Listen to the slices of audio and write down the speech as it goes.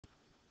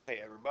Hey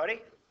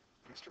everybody,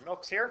 Mr.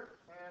 Milks here.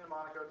 And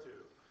MoNaCo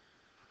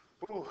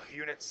 2. Ooh,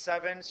 Unit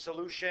 7,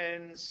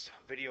 Solutions,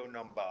 video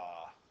number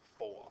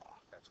 4.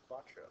 That's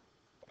Quattro.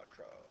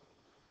 Quattro.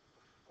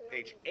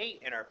 Page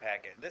 8 in our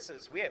packet.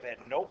 We have had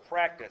no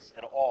practice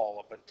at all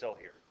up until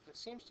here. It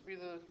seems to be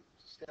the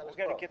status We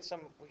got quo.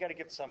 to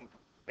get some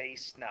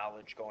base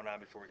knowledge going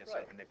on before we can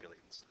start Right.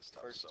 manipulating this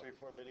stuff. First so.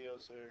 3-4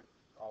 videos are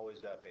always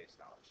that base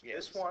knowledge.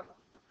 Yes. This one,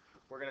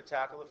 we're going to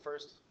tackle the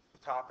first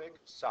topic,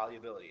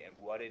 solubility, and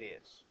what it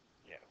is.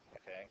 Yeah.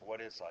 Okay?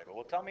 What is solubility?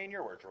 Well, tell me in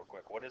your words real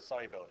quick. What is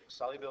solubility?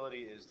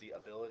 Solubility is the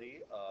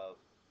ability of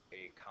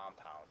a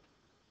compound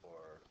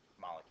or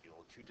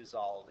molecule to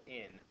dissolve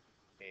in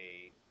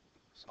a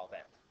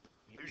solvent.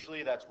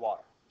 Usually that's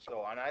water.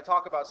 So when I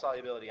talk about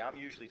solubility, I'm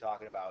usually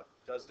talking about,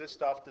 does this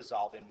stuff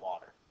dissolve in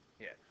water?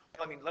 Yeah.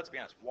 Well, I mean, let's be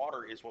honest.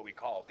 Water is what we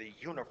call the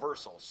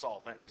universal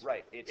solvent.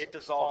 Right. It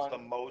dissolves the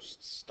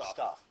most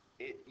stuff.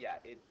 It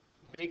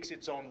makes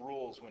its own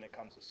rules when it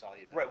comes to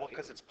solubility. Right. Well,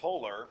 because it's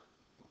polar,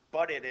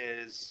 but it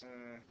is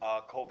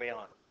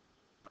covalent.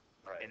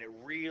 Right. And it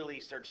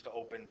really starts to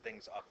open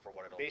things up for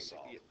what it'll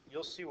dissolve. Basically,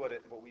 you'll see what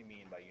we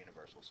mean by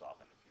universal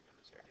solvent in a few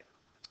minutes here.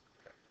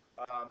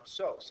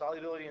 So,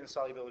 solubility and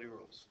solubility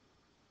rules.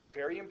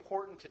 Very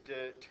important to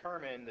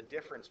determine the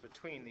difference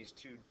between these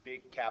two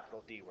big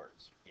capital D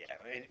words. Yeah,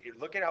 and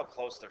look at how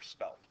close they're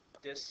spelled.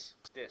 Dis.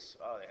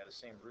 Oh, they have the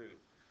same root.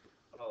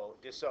 Oh,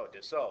 disso.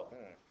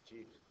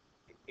 Geez.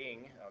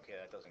 Ing. Okay,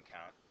 that doesn't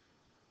count.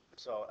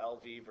 So,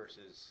 LV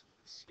versus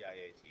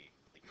CIAT.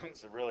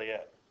 That's really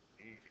it.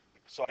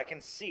 So I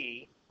can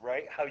see,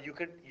 right, how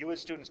you as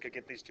students could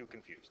get these two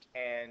confused.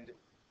 And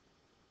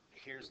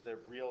here's the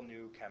real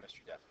new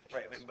chemistry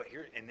definition. Right, but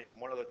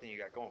one other thing you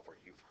got going for you.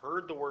 You've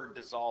heard the word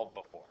dissolve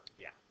before.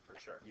 Yeah, for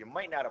sure. You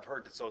might not have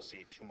heard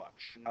dissociate too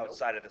much Nope.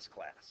 outside of this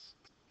class.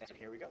 And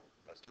here we go.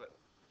 Let's do it.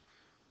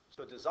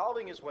 So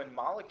dissolving is when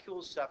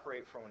molecules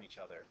separate from each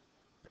other,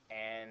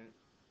 and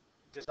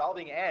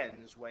dissolving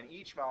ends when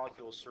each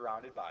molecule is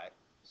surrounded by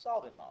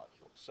solvent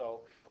molecules.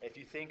 So if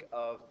you think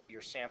of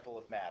your sample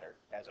of matter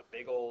as a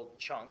big old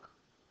chunk,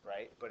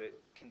 right, but it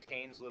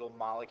contains little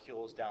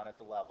molecules down at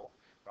the level.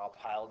 They're all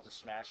piled and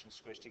smashed and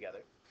squished together.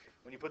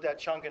 When you put that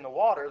chunk in the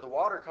water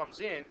comes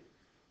in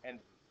and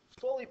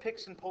slowly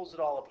picks and pulls it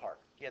all apart.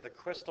 Yeah, the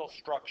crystal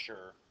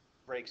structure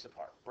breaks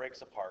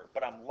apart,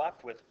 but I'm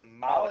left with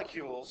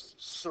molecules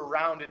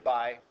surrounded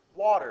by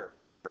water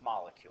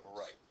molecules.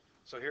 Right.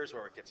 So here's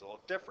where it gets a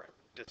little different.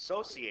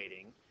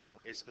 Dissociating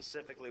is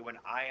specifically when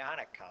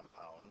ionic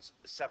compounds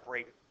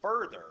separate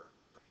further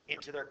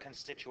into their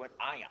constituent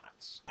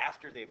ions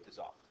After they've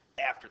dissolved.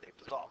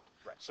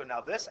 Right. So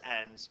now this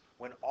ends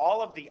when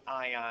all of the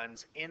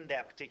ions in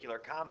that particular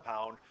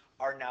compound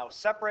are now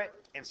separate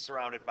and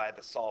surrounded by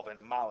the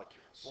solvent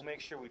molecules. We'll make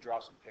sure we draw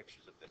some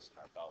pictures of this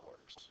in our bell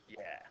works. Yeah.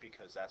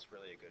 Because that's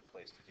really a good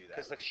place to do that.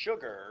 Because the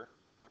sugar,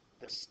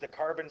 the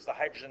carbons, the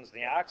hydrogens, and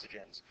the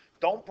oxygens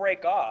don't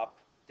break up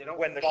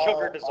when the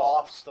sugar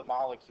dissolves. Off the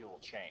molecule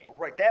chain.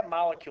 Right, that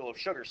molecule of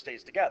sugar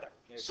stays together,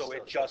 so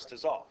it just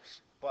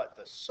dissolves. But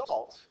the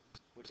salt,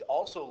 which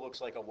also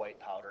looks like a white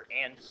powder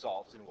and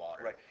dissolves in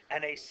water. Right,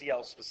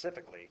 NaCl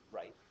specifically.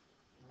 Right.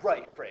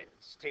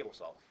 It's table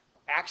salt.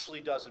 Actually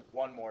does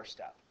one more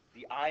step.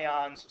 The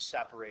ions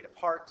separate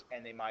apart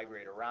and they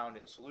migrate around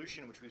in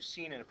solution, which we've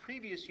seen in a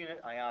previous unit,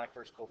 ionic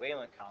versus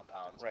covalent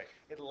compounds. Right.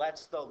 It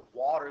lets the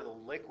water, the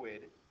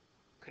liquid,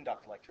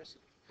 conduct electricity.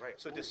 Right.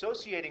 So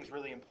dissociating is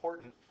really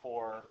important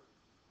for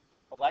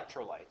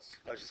electrolytes.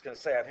 I was just going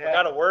to say, I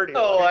forgot a word here.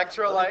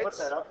 Electrolytes. Put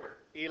that up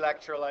here.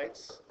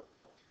 Electrolytes.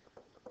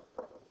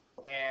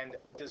 And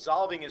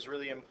dissolving is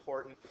really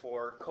important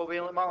for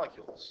covalent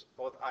molecules,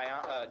 both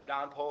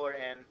nonpolar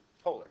and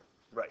polar.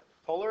 Right.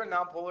 Polar and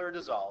nonpolar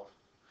dissolve.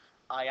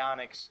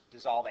 Ionics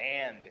dissolve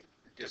and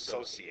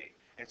dissociate.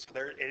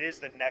 It is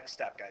the next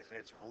step, guys, and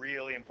it's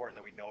really important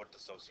that we know what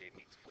dissociate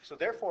means. So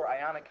therefore,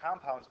 ionic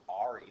compounds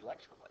are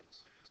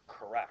electrolytes.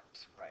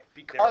 Correct. Right.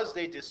 Because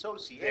they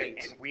dissociate.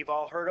 And we've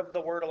all heard of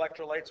the word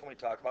electrolytes when we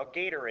talk about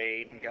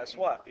Gatorade, and guess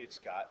what? It's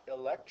got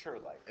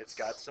electrolytes. It's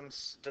got some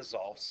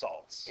dissolved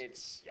salts.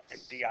 It's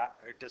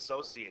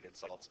dissociated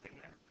salts in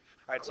there.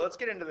 All right, so let's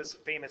get into this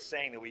famous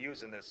saying that we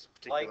use in this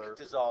particular. Like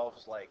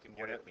dissolves like, and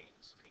what it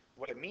means.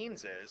 What it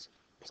means is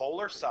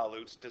polar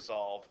solutes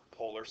dissolve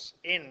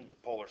in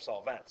polar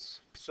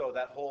solvents. So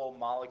that whole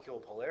molecule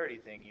polarity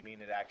thing, you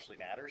mean it actually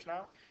matters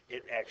now?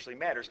 It actually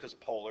matters because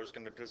polar is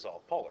going to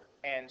dissolve polar.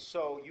 And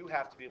so you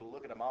have to be able to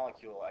look at a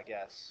molecule, I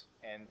guess,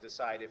 and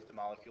decide if the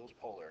molecule is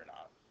polar or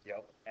not.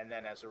 Yep. And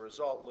then as a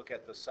result, look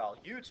at the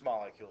solutes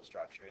molecule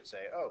structure and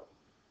say, oh,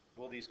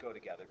 will these go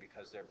together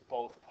because they're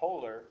both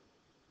polar?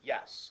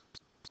 Yes.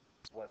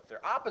 What if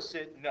they're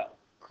opposite? No.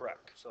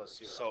 Correct. So let's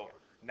see. So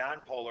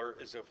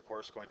nonpolar is, of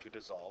course, going to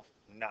dissolve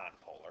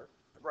nonpolar.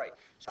 Right.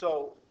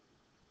 So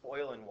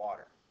oil and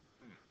water,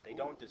 they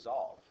don't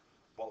dissolve.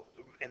 Well,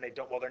 and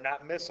they're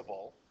not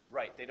miscible.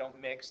 Right. They don't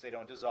mix. They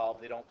don't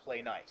dissolve. They don't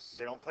play nice.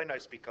 They don't play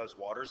nice because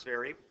water's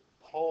very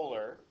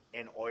polar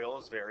and oil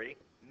is very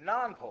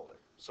non-polar.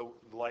 So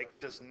like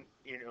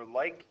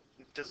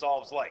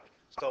dissolves like.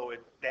 So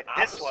that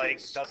Opposites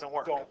dislike doesn't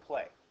work. Don't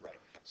play. Right.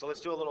 So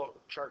let's do a little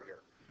chart here.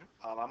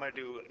 I'm going to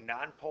do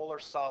nonpolar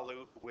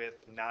solute with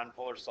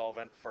nonpolar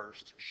solvent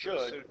first. So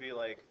this would be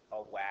like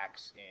a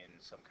wax in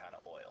some kind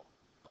of oil.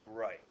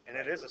 Right. And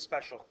it is a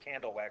special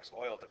candle wax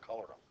oil to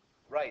color them.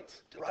 Right.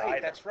 To dye Right.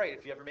 them. That's right.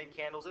 If you ever make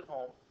candles at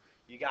home,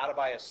 you got to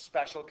buy a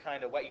special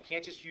kind of wax. You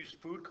can't just use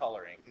food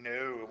coloring.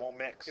 No, it won't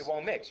mix. It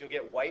won't mix. You'll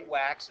get white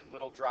wax and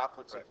little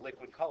droplets Right. of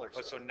liquid colors.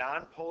 But so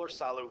nonpolar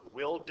solute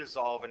will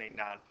dissolve in a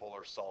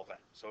nonpolar solvent.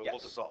 So it will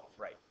Yes. dissolve.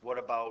 Right. What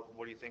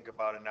do you think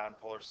about a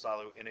nonpolar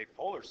solute in a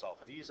polar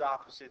solvent? These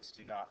opposites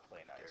do not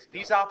play nice. you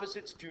These go.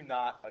 opposites do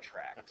not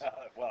attract.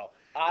 Well,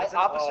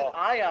 Opposite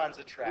ions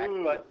attract,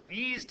 Ooh. but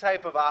these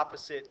type of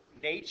opposite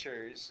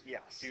natures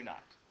yes. do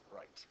not.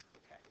 Right.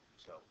 Okay.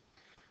 So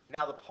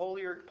now the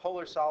polar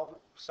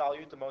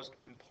solute, the most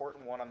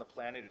important one on the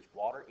planet, is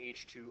water,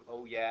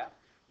 H2O, yeah,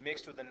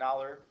 mixed with a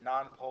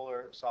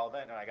non-polar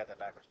solvent. No, I got that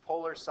backwards.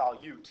 Polar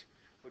solute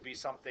would be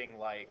something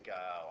like,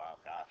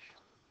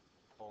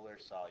 polar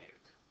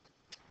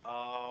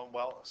solute.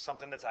 Well,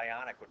 something that's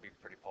ionic would be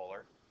pretty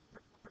polar.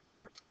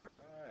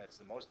 It's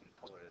the most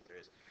polar that there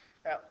is.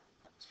 Now,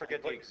 let's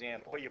forget the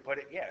example. But you put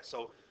it, yeah.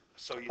 So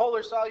you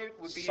Polar solute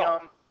would be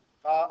Salt.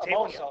 Table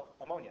ammonia. salt.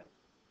 Ammonia.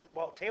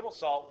 well, table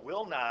salt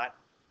will not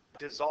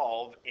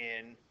dissolve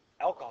in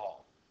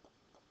alcohol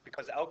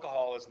because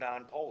alcohol is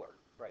nonpolar.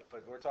 Right,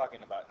 but we're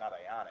talking about not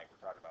ionic.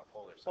 We're talking about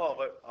polar Well,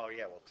 solute.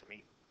 well, to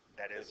me,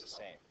 that is It's the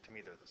same. To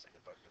me, they're the same.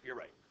 But you're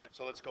right.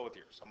 So let's go with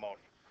yours. Ammonia.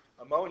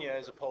 Ammonia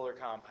is a polar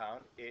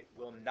compound. It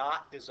will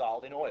not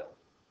dissolve in oil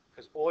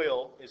because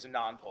oil is a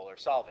nonpolar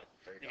solvent.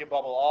 There You go. can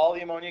bubble all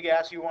the ammonia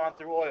gas you want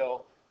through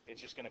oil.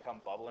 It's just going to come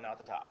bubbling out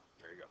the top.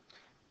 There you go.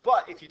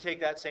 But if you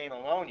take that same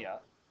ammonia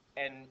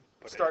and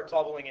Put it start into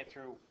bubbling it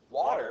through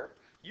water,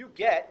 you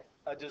get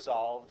a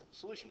dissolved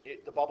solution.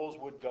 The bubbles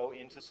would go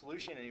into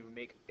solution and you would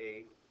make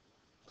a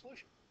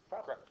solution.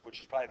 Correct. Which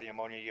is probably the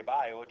ammonia you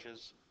buy, which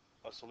is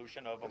a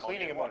solution of ammonia.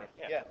 Cleaning and ammonia.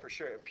 water. Yeah, for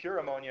sure. Pure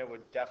ammonia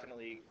would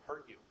definitely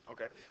hurt you.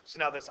 Okay. So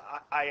now this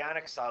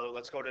ionic solute,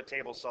 let's go to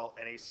table salt,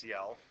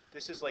 NaCl.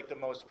 This is like the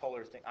most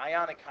polar thing.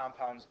 Ionic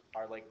compounds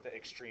are like the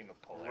extreme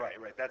of polarity.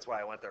 Right. That's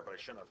why I went there, but I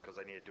shouldn't have because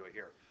I need to do it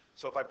here.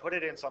 So if I put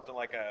it in something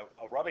like a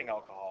rubbing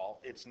alcohol,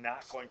 it's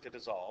not going to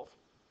dissolve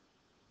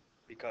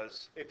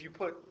because If you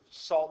put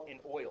salt in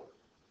oil,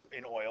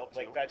 in oil, too.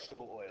 like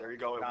vegetable oil, There you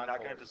go. It's not going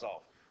non-polar. to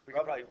dissolve. We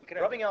could probably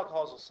Rubbing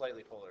alcohol is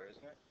slightly polar,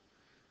 isn't it?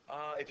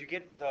 if you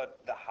get the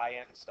high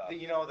end stuff.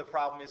 The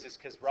problem is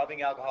because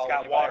rubbing alcohol It's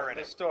got when you buy water it in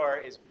from the it. store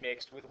is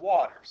mixed with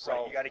water. So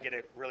Right, you got to get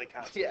it really yeah.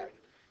 concentrated.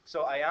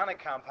 So ionic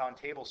compound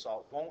table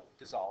salt won't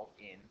dissolve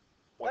in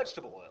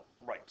vegetable oil.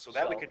 Right. So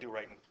that we So- could do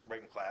right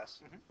in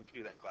class. Mhm. We could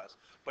do that in class.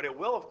 But it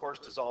will of course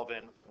dissolve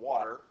in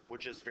water,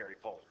 which is very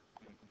polar.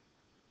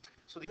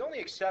 So the only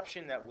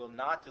exception that will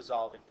not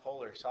dissolve in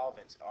polar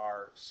solvents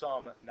are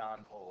some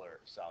nonpolar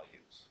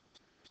solutes.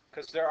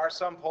 Because there are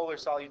some polar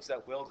solutes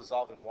that will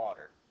dissolve in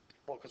water,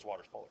 Well, because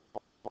water's polar.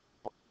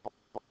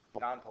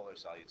 nonpolar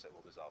solutes that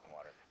will dissolve in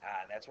water.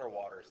 And that's where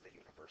water is the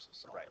universal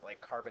solvent. Right,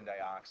 like carbon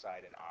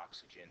dioxide and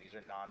oxygen. These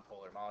are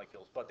nonpolar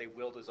molecules, but they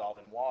will dissolve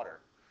in water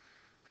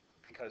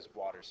because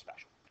water's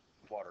special.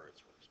 Water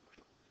is really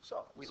special.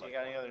 So, We you like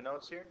got any other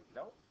notes here?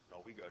 No?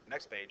 No, we good.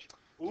 Next page.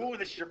 Ooh,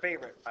 this is your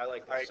favorite. I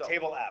like All right, this. So,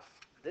 table F.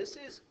 this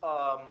is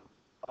a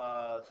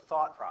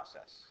thought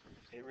process.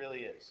 It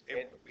really is.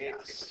 Yes.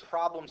 It's a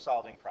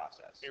problem-solving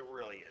process. It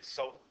really is.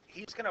 So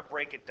he's going to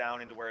break it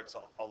down into where it's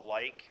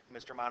alike,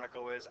 Mr.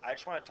 MoNaCo is. I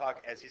just want to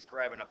talk as he's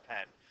grabbing a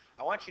pen.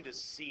 I want you to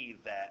see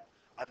that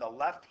on the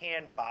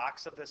left-hand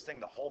box of this thing,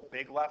 the whole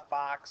big left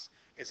box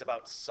is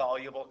about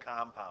soluble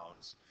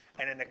compounds.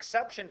 And an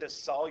exception to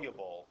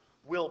soluble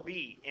will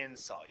be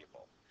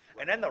insoluble.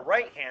 And then the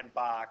right-hand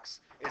box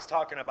is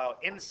talking about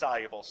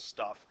insoluble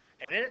stuff,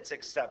 and its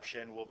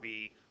exception will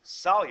be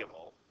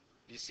soluble.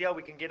 Do you see how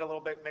we can get a little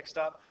bit mixed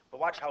up? But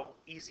watch how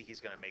easy he's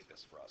going to make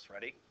this for us.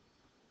 Ready?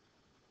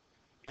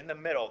 In the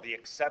middle, the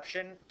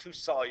exception to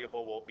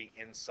soluble will be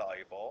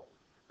insoluble.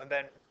 And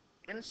then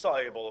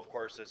insoluble, of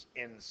course, is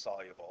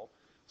insoluble.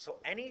 So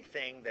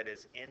anything that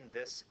is in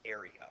this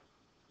area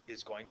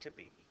is going to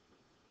be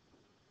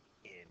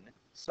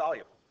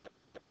insoluble.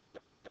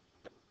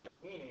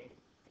 Meaning,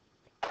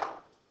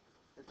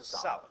 it's a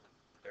Solid.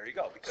 There you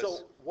go. Because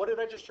So, what did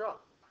I just draw?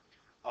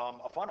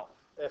 a funnel.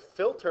 A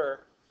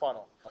filter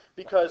funnel.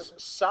 Because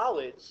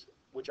solids,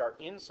 which are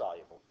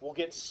insoluble, will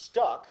get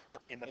stuck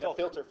In the a filter.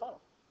 filter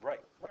funnel.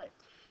 Right. Right.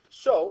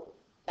 So,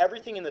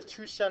 everything in the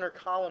two center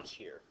columns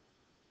here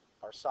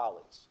are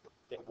solids.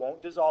 They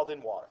won't dissolve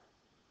in water.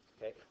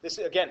 Okay. This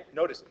is, again,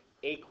 notice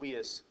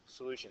aqueous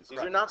solutions. These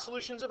are Correct. not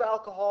solutions of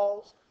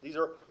alcohols. These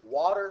are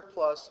water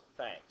plus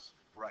things.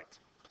 Right.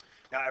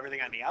 Now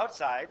everything on the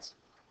outsides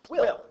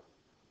Will.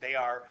 They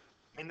are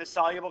in the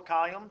soluble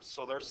column,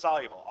 so they're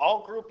soluble.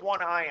 All group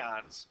 1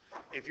 ions,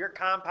 if your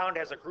compound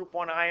has a group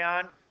 1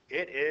 ion,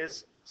 it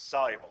is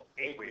soluble,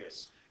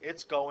 aqueous.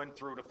 It's going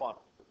through the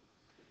funnel.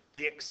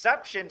 The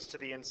exceptions to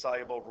the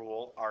insoluble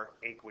rule are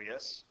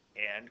aqueous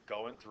and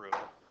going through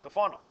the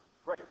funnel.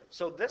 Right.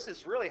 So this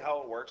is really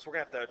how it works. We're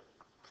going to have to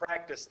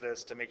practice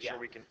this to make Yeah. sure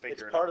we can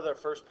figure it It's part out. of their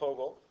first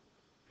POGL.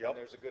 Yep. And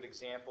there's a good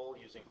example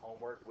using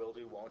homework, will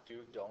do, won't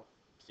do,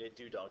 did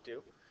do, don't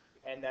do.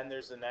 And then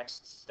there's the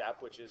next step,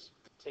 which is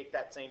take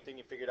that same thing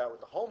you figured out with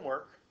the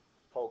homework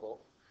POGL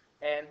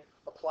and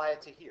apply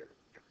it to here.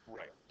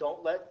 Right.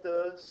 Don't let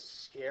the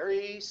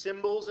scary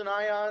symbols and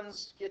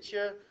ions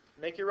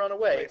make you run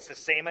away. It's the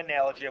same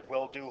analogy of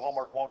will do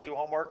homework, won't do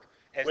homework.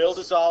 Will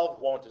dissolve,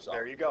 won't dissolve.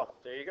 There you go.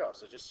 There you go.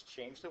 So just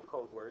change the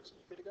code words and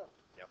you're good to go.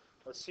 Yep.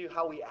 Let's see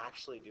how we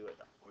actually do it,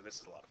 though. Well, this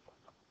is a lot of fun.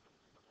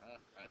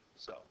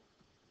 So.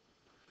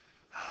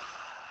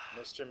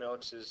 Mr.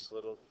 Milks'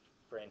 little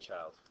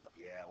brainchild.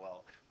 Yeah,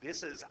 well,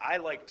 I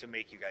like to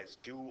make you guys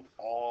do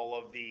all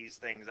of these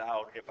things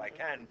out if I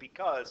can,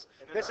 because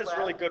this is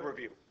really good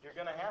review. You're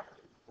going to have to.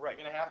 Right.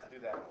 You're going to have to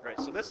do that. Right,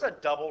 so this is a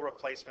double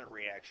replacement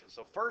reaction.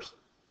 So first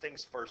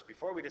things first,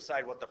 before we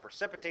decide what the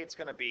precipitate's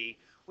going to be,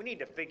 we need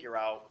to figure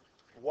out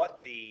what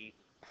the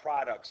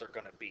products are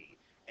going to be.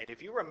 And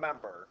if you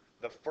remember,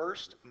 the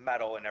first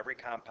metal in every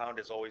compound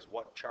is always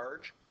what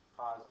charge?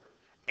 Positive.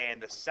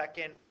 And the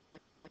second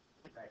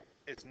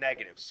is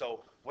negative.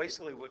 So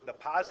basically, the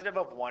positive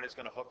of one is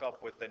going to hook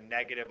up with the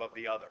negative of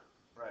the other.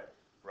 Right.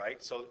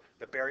 Right? So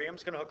the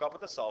barium's going to hook up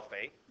with the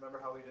sulfate. Remember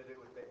how we did it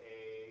with the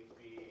A,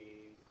 B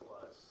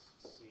plus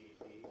C,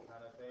 B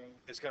kind of thing?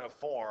 It's going to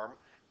form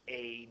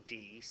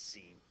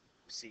ADCCB.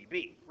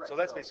 Right, So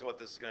that's so- basically what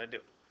this is going to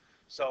do.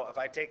 So if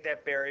I take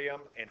that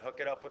barium and hook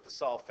it up with the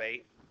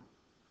sulfate,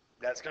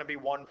 that's going to be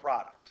one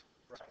product.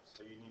 Right.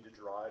 So you need to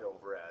draw it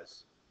over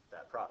as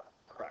that product.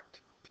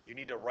 Correct. You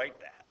need to write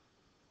that.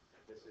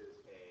 This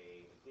is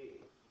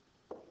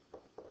AD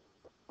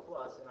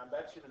plus, and I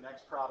bet you the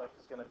next product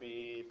is going to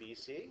be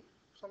BC,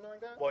 something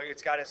like that? Well,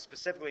 it's got to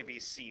specifically be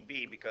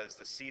CB because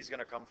the C is going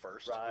to come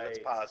first. That's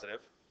Right. positive.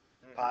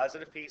 Mhm.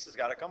 Positive piece has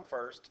got to come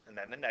first, and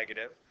then the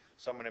negative.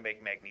 So I'm going to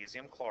make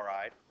magnesium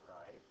chloride,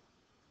 Right.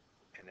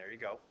 and there you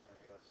go.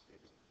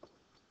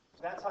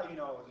 That's how you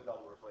know it was a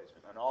double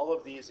replacement. And all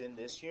of these in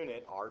this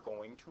unit are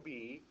going to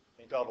be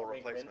Double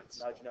wink, wink, replacements.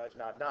 Nudge, nudge,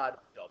 nod, nod.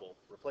 Double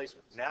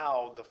replacements.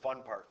 Now the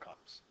fun part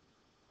comes.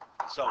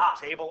 So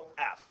table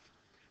F.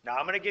 Now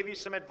I'm going to give you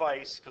some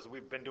advice because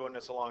we've been doing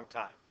this a long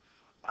time.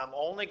 I'm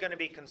only going to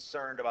be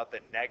concerned about the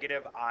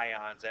negative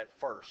ions at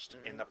 1st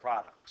in the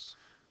products.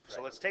 So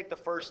Right. let's take the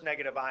first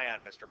negative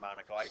ion, Mr.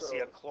 MoNaCo. I see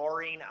a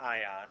chlorine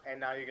ion. And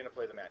now you're going to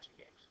play the matching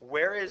games.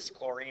 Where is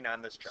chlorine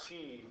on this chart?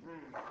 C,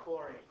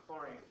 chlorine.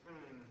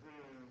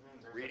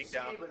 There's Reading a C,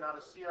 down. but not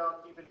a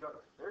Cl. Keep it going.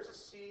 There's a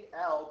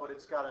Cl, but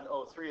it's got an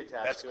O3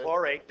 attached That's to it.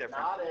 chlorate,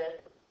 different. Not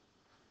it.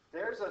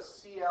 There's a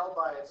Cl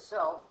by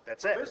itself.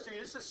 That's it. Mister,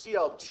 this is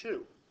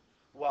Cl2.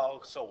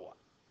 Well, so what?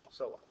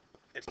 So what?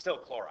 It's still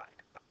chloride.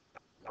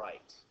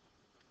 Right.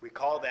 We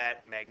call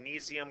that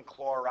magnesium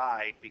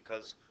chloride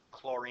because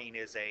chlorine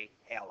is a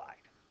halide.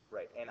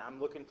 Right. And I'm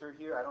looking through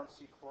here. I don't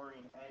see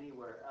chlorine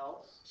anywhere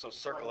else. So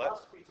circle I it.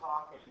 must be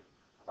talking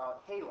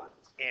about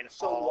halides. And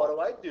So all- what do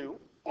I do?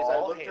 Is I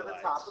all look to the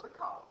top halides. of the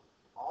column.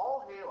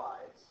 All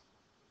halides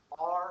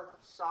are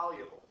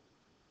soluble,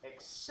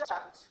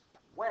 except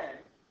when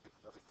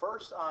the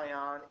first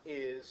ion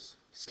is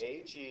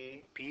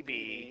Ag,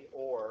 PB,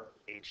 or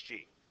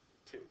HG.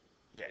 2.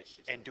 Yeah.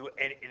 And do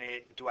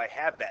I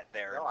have that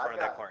there No, in front of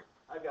that chlorine?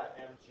 I've got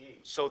Mg,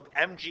 So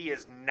Mg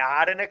is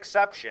not an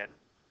exception,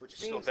 which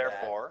so means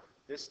therefore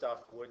that this stuff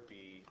would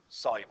be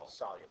soluble.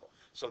 soluble.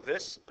 So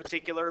this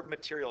particular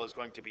material is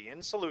going to be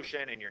in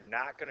solution, and you're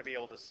not going to be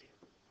able to see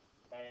it.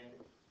 And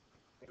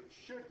it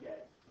should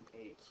get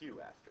a Q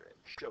after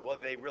it. Well,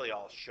 they really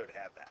all should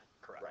have that,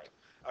 correct? Right.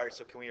 All right,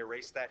 so can we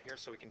erase that here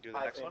so we can do the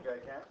I next think one?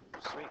 I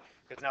can. Sweet.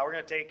 Because now we're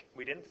going to take,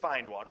 we didn't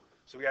find one,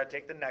 so we got to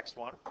take the next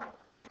one.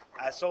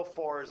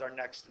 SO4 is our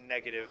next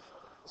negative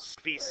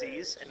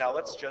species, and now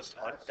let's just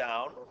hunt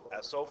down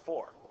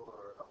SO4.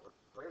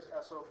 Where's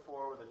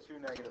SO4 with a 2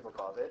 negative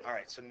above it? All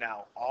right, so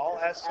now all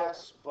There's SO...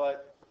 S,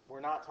 but we're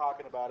not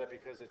talking about it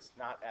because it's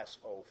not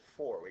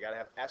SO4. We got to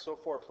have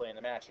SO4 play in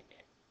the matching game.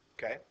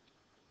 Okay,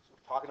 So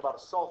we're talking about a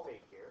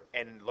sulfate here.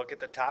 and look at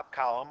the top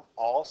column.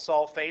 All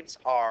sulfates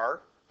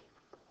are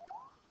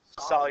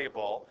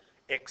soluble,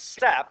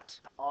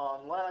 except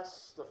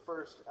Unless the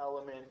first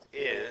element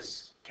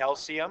is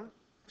calcium,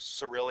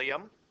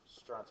 beryllium,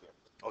 strontium.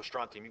 oh,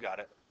 strontium, you got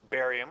it,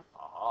 barium,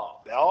 Oh.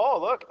 oh,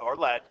 look, or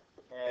lead.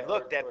 And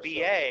look, that or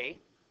BA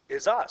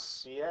is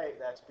us. BA,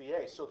 that's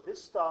BA. So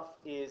this stuff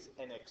is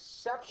an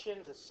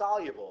exception to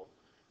soluble,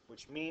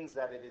 which means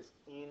that it is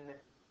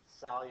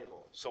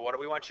insoluble. So what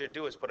we want you to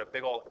do is put a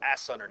big old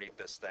S underneath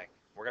this thing.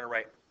 We're going to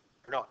write,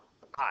 no,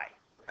 I.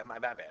 My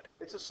bad.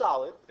 It's a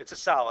solid. It's a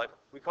solid.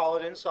 We call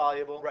it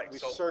insoluble. Right, We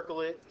so-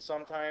 circle it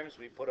sometimes.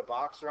 We put a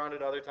box around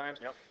it other times.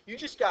 Yep. You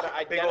just got to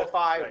Big old-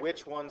 identify right.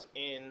 which one's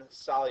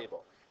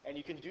insoluble. And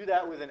you can do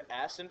that with an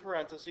S in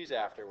parentheses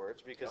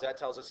afterwards because that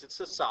tells us it's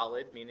a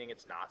solid, meaning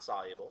it's not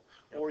soluble.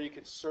 Yep. Or you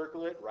could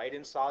circle it, write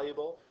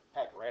insoluble,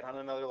 heck, right on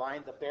another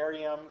line. The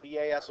barium,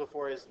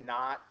 BaSO4, is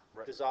not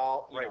Right.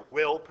 dissolved. Right,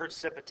 will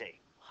precipitate.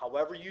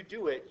 However you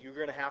do it, you're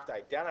going to have to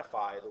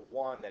identify the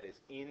one that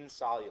is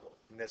insoluble.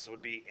 And this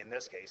would be, in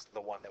this case, the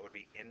one that would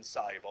be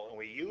insoluble. And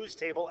we use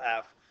table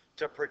F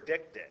to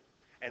predict it.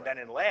 And then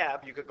in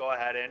lab, you could go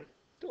ahead and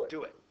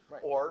do it.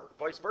 Right. Or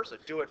vice versa.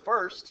 Do it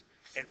first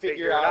and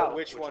figure out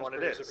which one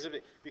it is.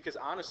 Because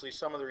honestly,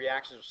 some of the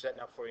reactions we're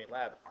setting up for you in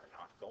lab are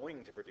not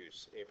going to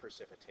produce a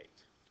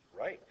precipitate.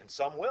 Right. And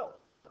some will.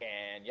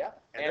 And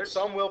and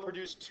some will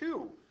produce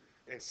two.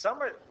 And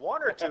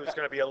one or two is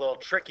going to be a little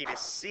tricky to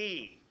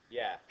see.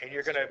 Yeah. And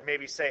you're going to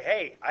maybe say,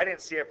 hey, I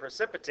didn't see a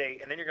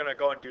precipitate. And then you're going to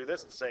go and do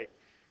this and say,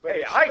 But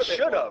hey, I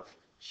should have.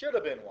 Should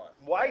have been one.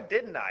 Why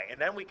didn't I? And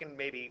then we can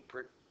maybe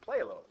play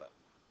a little bit.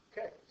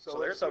 Okay. So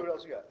there's let's see what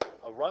else you got.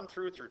 A run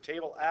through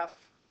table F.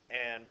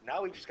 And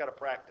now we just got to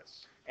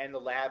practice. And the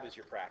lab is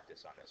your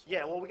practice on this one.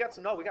 Yeah, well, we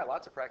got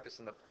lots of practice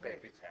in the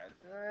Maybe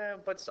 10.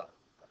 but some.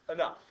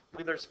 Enough. I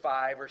mean, there's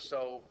 5 or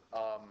so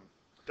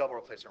double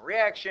replacement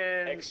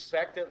reactions.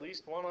 Expect at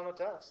least one on a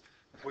test.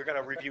 We're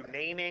going to review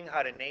naming,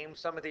 how to name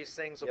some of these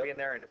things will be in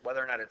there, and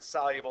whether or not it's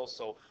soluble.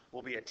 So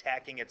we'll be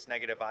attacking its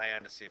negative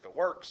ion to see if it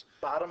works.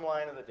 Bottom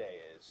line of the day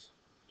is,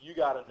 you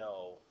got to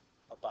know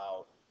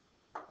about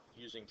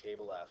using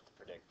table F to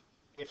predict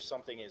if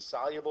something is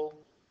soluble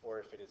or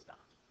if it is not.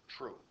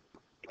 True.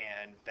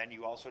 And then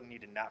you also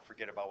need to not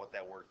forget about what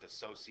that word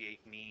dissociate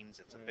means.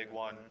 It's a big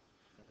one.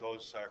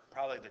 Those are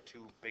probably the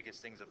 2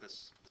 biggest things of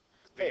this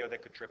video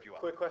that could trip you up.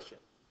 Quick question.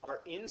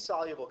 Are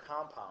insoluble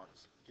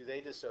compounds, do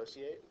they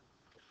dissociate?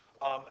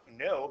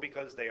 No,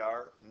 because they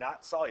are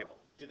not soluble.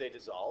 Do they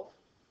dissolve?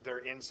 They're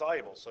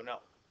insoluble, so no.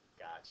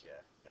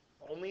 Gotcha.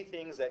 Only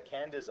things that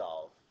can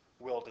dissolve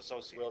Will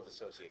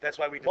dissociate. That's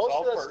why we dissolve most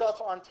of the first.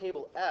 stuff on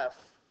table F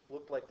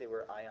looked like they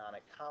were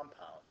ionic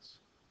compounds.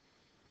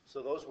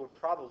 So those would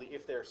probably,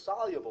 if they're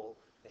soluble,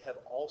 they have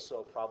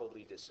also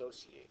probably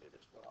dissociated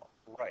as well.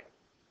 Right.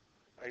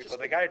 But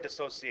they got to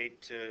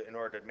dissociate in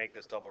order to make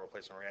this double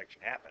replacement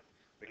reaction happen.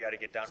 We got to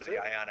get down to the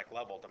ionic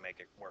level to make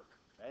it work.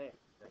 Hey,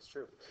 that's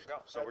true. There you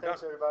go. So All right, we're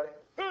thanks, done.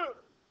 everybody.